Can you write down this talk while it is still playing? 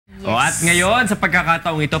Yes. At ngayon, sa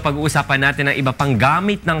pagkakataong ito, pag-uusapan natin ang iba pang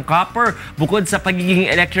gamit ng copper bukod sa pagiging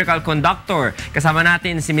electrical conductor. Kasama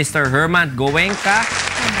natin si Mr. Herman Gowenka,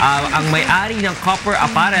 ang may-ari ng Copper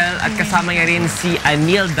Apparel, at kasama niya rin si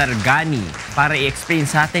Anil Dargani para i-explain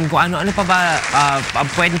sa atin kung ano-ano pa ba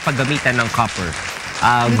pwedeng paggamitan ng copper.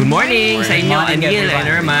 Good morning sa inyo, Anil and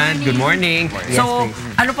Herman. Good morning. So,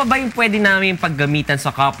 ano pa ba yung pwede namin paggamitan sa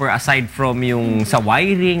copper aside from yung sa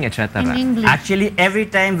wiring, etc.? Actually, every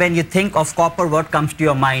time when you think of copper, what comes to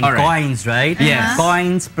your mind? Right. Coins, right? Yes.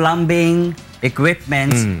 Coins, plumbing,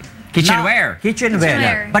 equipments. Kitchenware.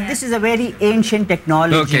 Kitchenware. But this is a very ancient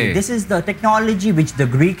technology. Okay. This is the technology which the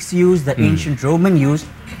Greeks used, the ancient Roman used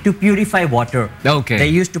to purify water. Okay. They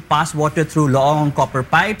used to pass water through long copper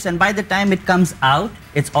pipes, and by the time it comes out,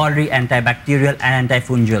 it's already antibacterial and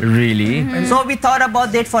antifungal. Really? So we thought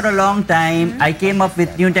about that for a long time. I came up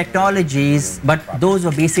with new technologies, but those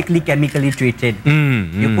were basically chemically treated.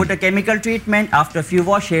 You put a chemical treatment, after a few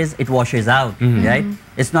washes, it washes out, right?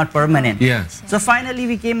 It's not permanent. Yes. So finally,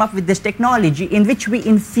 we came up with this technology in which we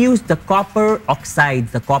infuse the copper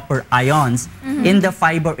oxides, the copper ions, in the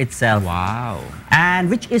fiber itself. Wow.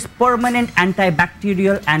 And which is permanent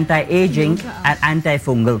antibacterial, anti-aging, and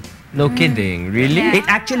antifungal. No kidding. Really? It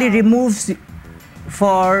actually removes,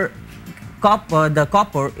 for copper, the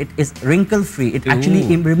copper, it is wrinkle-free. It actually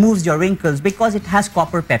removes your wrinkles because it has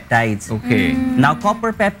copper peptides. Okay. Now,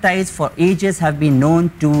 copper peptides for ages have been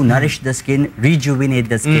known to nourish the skin, rejuvenate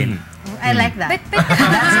the skin. I like that. That's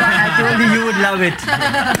why I told you would love it.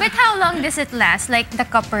 But how long does it last? Like the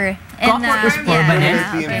copper? Copper is permanent.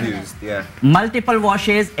 Infused, yeah. Multiple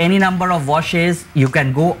washes, any number of washes, you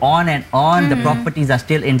can go on and on. The properties are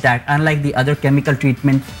still intact. Unlike the other chemical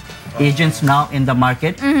treatment agents now in the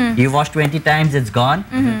market, you wash 20 times, it's gone.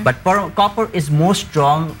 But copper is more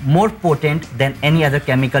strong, more potent than any other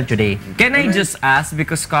chemical today. Can I just ask,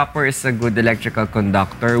 because copper is a good electrical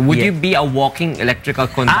conductor, would you be a walking electrical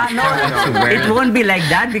conductor? No, it won't be like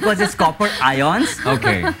that because it's copper ions.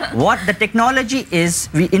 Okay. What the technology is,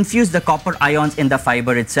 we infuse the copper ions in the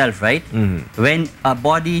fiber itself, right? When a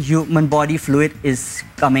human body fluid is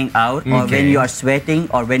coming out, or when you are sweating,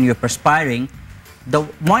 or when you're perspiring, the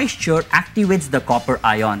moisture activates the copper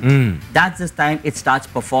ion. That's the time it starts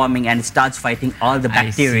performing and it starts fighting all the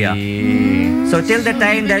bacteria. So till the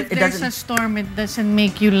time that it doesn't... There's a storm, it doesn't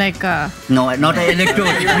make you like a... No, not an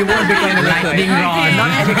electrode. You won't become a lightning rod.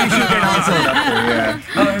 Not electrocuted also.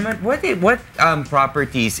 What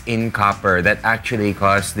properties in copper that actually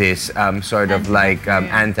cause this sort of like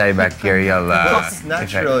antibacterial It's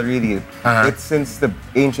natural, really. It's since the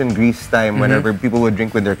ancient Greece time, whenever people would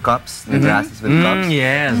drink with their cups, the glasses with cups.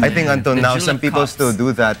 Yes. I think until now, some people still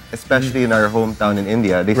do that, especially in our hometown in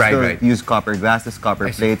India. They still use copper glasses,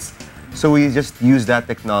 copper plates. So we just use that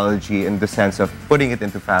technology in the sense of putting it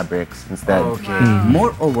into fabrics instead.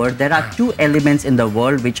 Moreover, there are two elements in the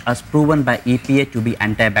world which are proven by EPA to be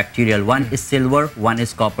antibacterial. One is silver, one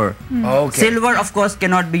is copper. Silver, of course,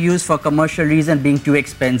 cannot be used for commercial reason, being too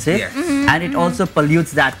expensive. And it also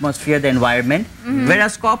pollutes the atmosphere, the environment.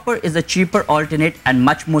 Whereas copper is a cheaper alternate and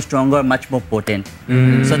much more stronger, much more potent.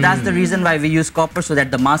 So that's the reason why we use copper, so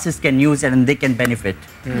that the masses can use it and they can benefit.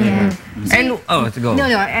 And, to go.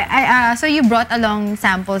 So you brought along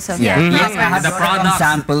samples of Yes, I have the products.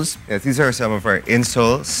 samples. Yes, these are some of our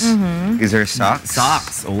insoles. These are socks.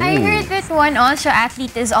 Socks. I heard that one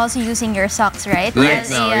athlete is also using your socks, right? Right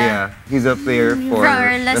now, he's a player for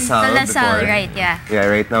LaSalle, right? Yeah. Yeah,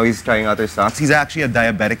 right now he's trying out our socks. He's actually a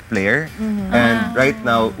diabetic player. And right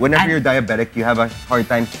now, whenever you're diabetic, you have a hard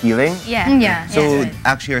time healing. So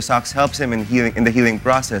actually our socks helps him in the healing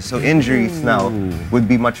process. So injuries now would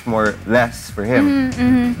be much more less for him.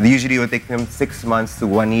 Usually it would take him 6 months to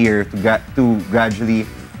 1 year to gradually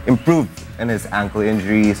improve in his ankle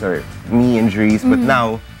injuries or knee injuries. But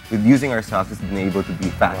now, with using our socks, it's been able to be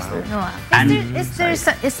faster.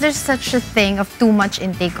 Is there such a thing of too much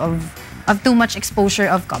intake of too much exposure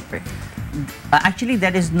of copper? Actually,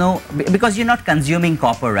 there is no, because you're not consuming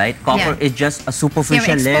copper, right? Copper is just a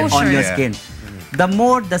superficial layer on your skin. The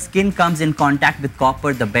more the skin comes in contact with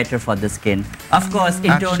copper, the better for the skin. Of course,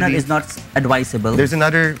 internal is not advisable. There's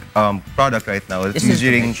another product right now that's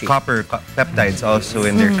using copper peptides also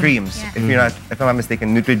in their creams. If I'm not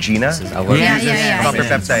mistaken, Neutrogena uses copper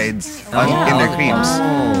peptides in their creams.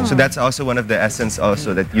 So that's also one of the essence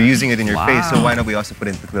also, that you're using it in your face, so why not we also put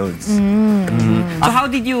it into clothes? So how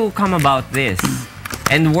did you come about this?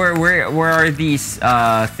 And where are these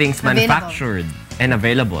things manufactured and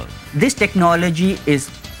available? This technology is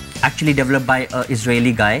actually developed by an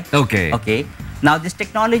Israeli guy. Okay. Now, this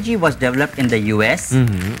technology was developed in the US.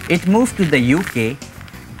 It moved to the UK.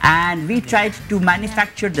 And we tried to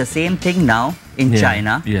manufacture the same thing now in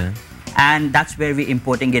China. And that's where we're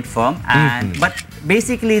importing it from. And but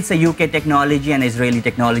basically it's a UK technology and Israeli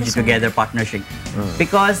technology together partnership.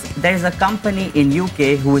 Because there's a company in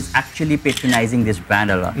UK who is actually patronizing this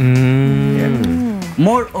brand a lot.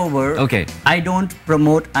 Moreover, I don't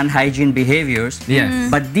promote unhygiene behaviors.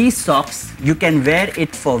 But these socks, you can wear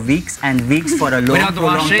it for weeks and weeks for a long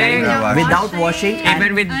time without washing.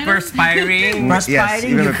 Even with perspiring.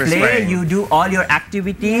 You play, you do all your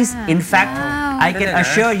activities. In fact, I can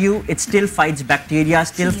assure you, it still fights bacteria,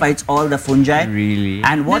 still fights all the fungi. Really?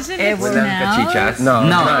 And whatever.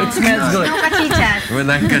 No, it smells good.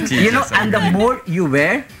 You know, and the more you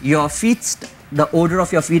wear, your feet, the odor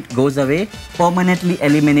of your feet goes away, permanently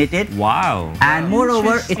eliminated. Wow. And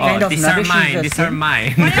moreover, it kind of nourishes the skin. These are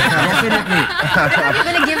mine. Definitely. What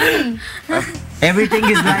are you gonna give me? Everything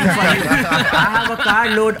is lying for you. I have a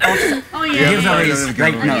carload of giveaways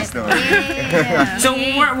right now. So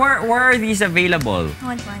where are these available?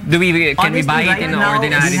 Can we buy it in an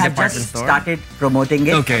ordinary department store? We have just started promoting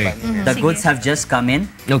it. The goods have just come in.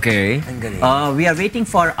 We are waiting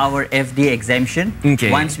for our FDA exemption.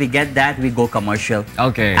 Once we get that, we go commercial.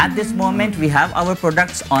 At this moment, we have our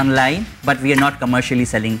products online, but we are not commercially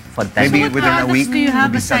selling for that. Maybe within a week, do you have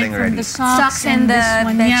we'll be selling aside from already. the socks and the this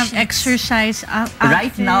one? bed You have sheets. exercise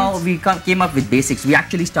Right now, we came up with basics. We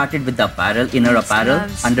actually started with the apparel, inner apparel,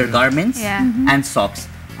 undergarments, and socks.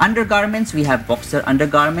 Undergarments, we have boxer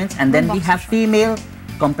undergarments, and then we have female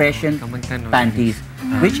compression panties,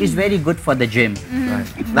 which is very good for the gym.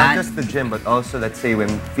 Not just the gym, but also, let's say, when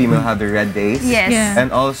female have their red days.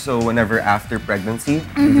 And also, whenever after pregnancy,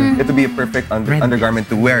 it would be a perfect undergarment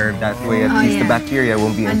to wear. That way, at least the bacteria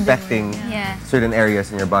won't be infecting certain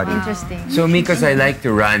areas in your body. Interesting. So me, because I like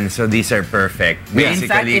to run, so these are perfect.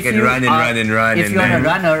 Basically, you can run and run and run. If you're a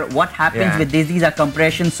runner, what happens with these are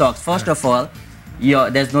compression socks. First of all,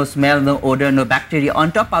 there's no smell, no odor, no bacteria.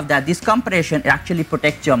 On top of that, this compression actually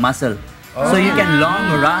protects your muscle. So you can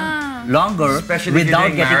run longer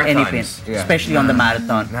without getting any pain, especially on the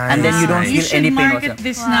marathon. And then you don't feel any pain. You should market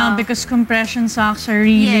this now because compression socks are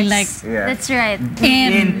really That's right.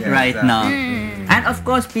 in right now. And of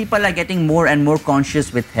course, people are getting more and more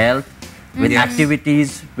conscious with health, with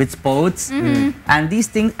activities, with sports, and these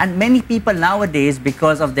things. And many people nowadays,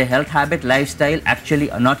 because of their health habit, lifestyle, actually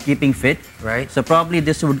are not keeping fit. So probably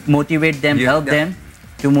this would motivate them, help them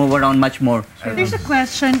to move around much more. There's a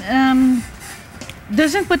question.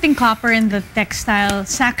 Doesn't putting copper in the textile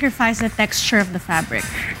sacrifice the texture of the fabric?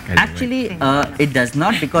 Actually, it does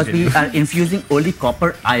not, because we are infusing only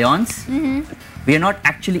copper ions. We are not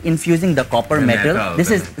actually infusing the copper metal. This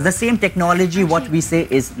is the same technology. What we say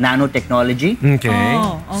is nanotechnology.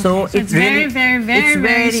 So it's really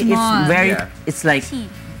very small. It's like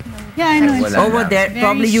I know. It's over there. very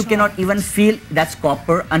Probably you soft. cannot even feel that's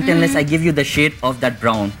copper unless I give you the shade of that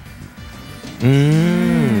brown.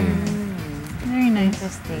 Very nice.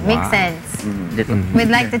 Interesting. Makes sense. We'd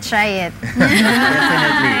like to try it.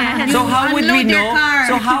 Definitely. So how would we Unload your know? car.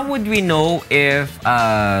 So how would we know if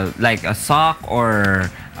like a sock or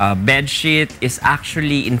a bed sheet is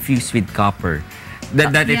actually infused with copper?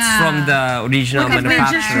 That it's from the original What if they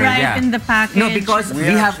just manufacturer. write in the package? No, because We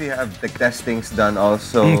actually have the testings done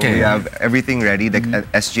also. Okay. We have everything ready. The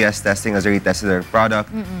SGS testing has already tested our product.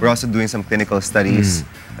 We're also doing some clinical studies.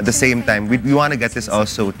 At the same time, we want to get this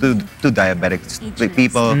also to diabetic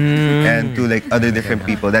people and to like other different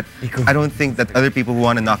people that I don't think that other people who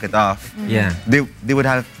want to knock it off, they would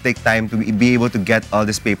have to take time to be able to get all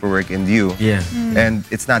this paperwork in due. And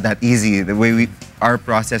it's not that easy. The way our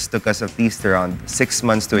process took us at least around 6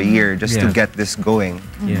 months to a year just to get this going.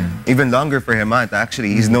 Even longer for Hemant,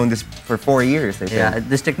 actually. He's known this for 4 years, I think.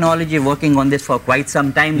 this technology working on this for quite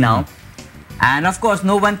some time now. And of course,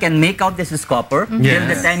 no one can make out this is copper till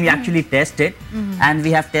the time you actually test it. And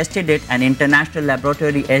we have tested it, and international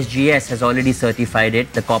laboratory SGS has already certified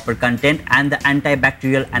it, the copper content and the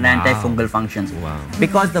antibacterial and antifungal functions.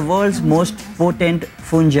 Because the world's most potent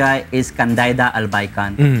fungi is Candida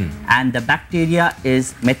albicans, and the bacteria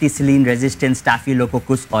is methicillin-resistant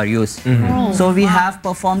Staphylococcus aureus. So we have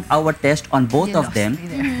performed our test on both of them.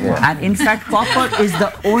 And in fact, copper is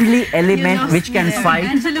the only element which can fight.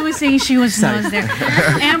 Angela was saying she was lost there.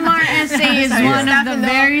 MRSA is one of the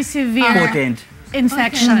very severe Potent.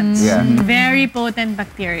 infections. Very potent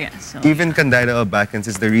bacteria. So. Even Candida albicans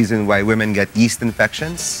is the reason why women get yeast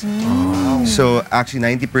infections. So actually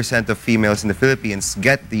 90% of females in the Philippines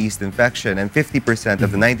get the yeast infection, and 50%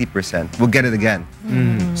 of the 90% will get it again.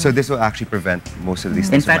 So this will actually prevent most of these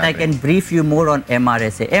In things from fact, I can happening. brief you more on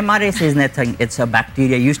MRSA. MRSA is nothing. It's a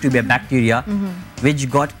bacteria, used to be a bacteria, which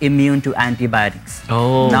got immune to antibiotics.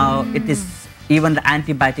 Now it is, even the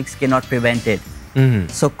antibiotics cannot prevent it.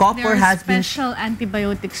 So copper There are has been... special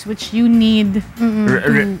antibiotics which you need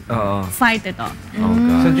to fight it off.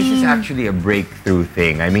 So this is actually a breakthrough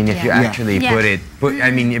thing. I mean, if you actually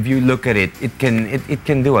I mean, if you look at it, it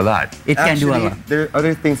can do a lot. It can do a lot. There are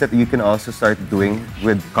other things that you can also start doing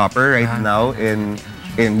with copper right now in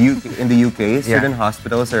the UK. Certain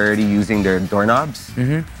hospitals are already using their doorknobs,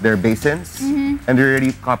 their basins, and they're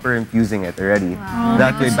already copper infusing it already.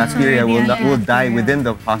 That way, bacteria will die within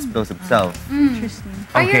the hospitals itself. Interesting.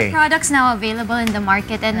 Are your products now available in the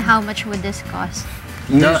market, and how much would this cost?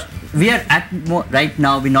 We are right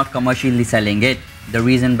now, we're not commercially selling it. The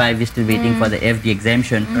reason why we're still waiting for the FDA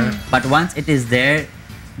exemption. But once it is there,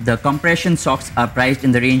 the compression socks are priced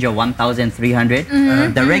in the range of 1,300.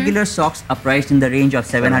 The regular socks are priced in the range of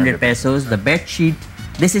 700 pesos. The bed sheet,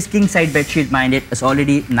 this is king side bed sheet, mind it, is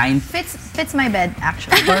already 9. Fits my bed,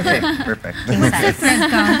 actually. Perfect. King size.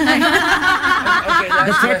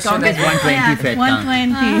 The thread count is 120 thread count.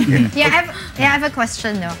 120. I have a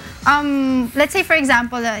question though. Let's say, for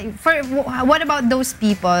example, what about those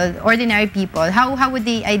people, ordinary people? How would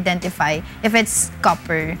they identify if it's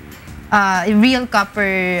copper? Real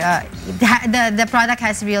copper, the product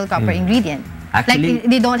has real copper ingredient. Actually, like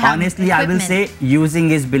they don't have honestly, equipment. I will say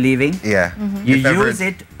using is believing. Yeah. You use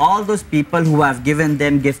it, all those people who have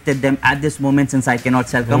gifted them at this moment, since I cannot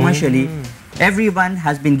sell commercially, everyone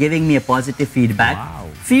has been giving me a positive feedback.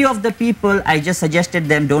 Few of the people, I just suggested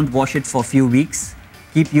them don't wash it for a few weeks.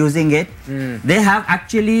 Keep using it.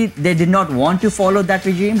 They did not want to follow that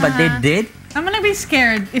regime, but they did. I'm gonna be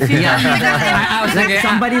scared if you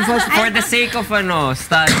Somebody first, for the sake of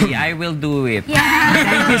study, I will do it.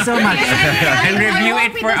 thank you so much. And review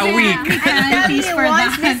it for a week. I tell you,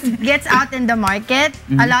 once this gets out in the market,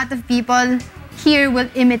 a lot of people here will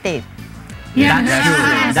imitate.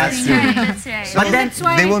 That's true. That's right. But then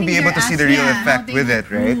They won't be able to see the real effect with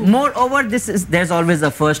it, right? moreover, there's always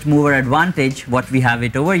a first mover advantage, what we have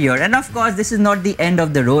it over here. And of course, this is not the end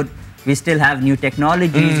of the road. We still have new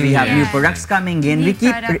technologies, we have new products coming in, we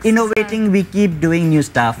keep innovating, we keep doing new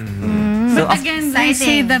stuff. So But again, they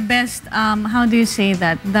say the best, how do you say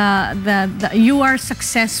that? You are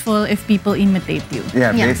successful if people imitate you.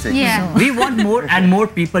 Yeah, basically. Yeah. we want more and more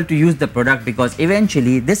people to use the product, because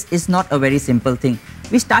eventually this is not a very simple thing.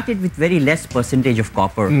 We started with very less percentage of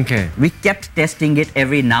copper. We kept testing it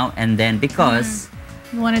every now and then, because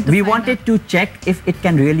we wanted to check if it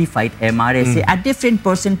can really fight MRSA. At different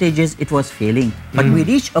percentages, it was failing. But we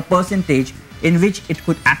reached a percentage in which it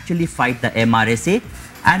could actually fight the MRSA.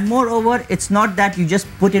 And moreover, it's not that you just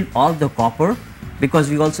put in all the copper, because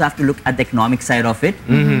we also have to look at the economic side of it.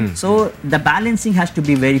 So the balancing has to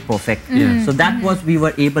be very perfect. So that was we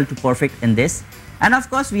were able to perfect in this. And of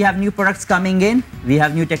course, we have new products coming in. We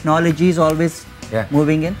have new technologies always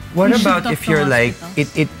moving in. What about if you're like,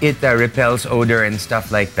 it repels odor and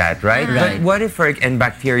stuff like that, right? But what if, and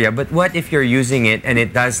bacteria, but what if you're using it and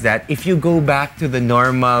it does that? If you go back to the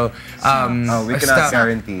normal we cannot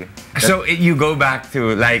guarantee. So you go back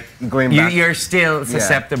to like, you're still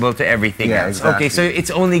susceptible to everything else. Exactly. Okay, so it's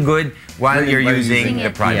only good while you're using the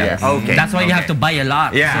product. Okay. That's why you have to buy a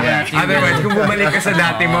lot. Otherwise, kung bumalik ka sa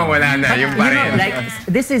dati mo, wala na. Yung pa rin. Like,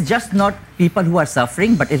 this is just not people who are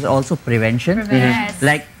suffering, but it's also prevention.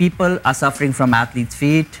 Like, people are suffering from athlete's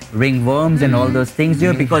feet, ringworms, and all those things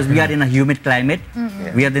here, because we are in a humid climate.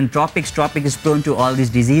 We are in tropics. Tropic is prone to all these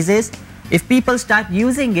diseases. If people start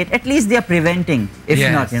using it, at least they are preventing. If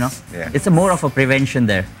not, it's more of a prevention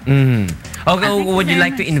there. Okay, would you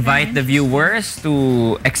like to invite the viewers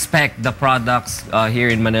to expect the products here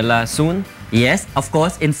in Manila soon? Yes, of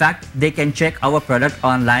course. In fact, they can check our product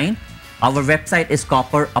online. Our website is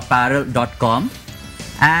copper-apparel.com.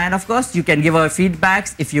 And of course, you can give our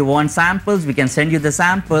feedbacks. If you want samples, we can send you the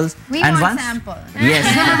samples. We want samples. Yes.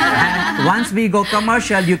 And once we go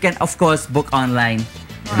commercial, you can, of course, book online.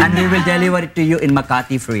 And we will deliver it to you in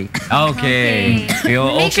Makati free. Okay.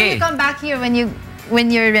 Make sure you come back here when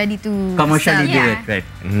you're ready to commercially do it, right?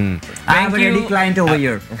 I have a ready client over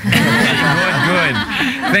here. Good.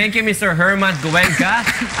 Thank you, Mr. Herman Goenka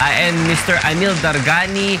and Mr. Anil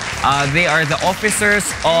Dargani. They are the officers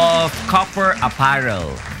of Copper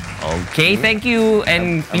Apparel. Okay, thank you,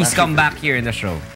 and please come back here in the show.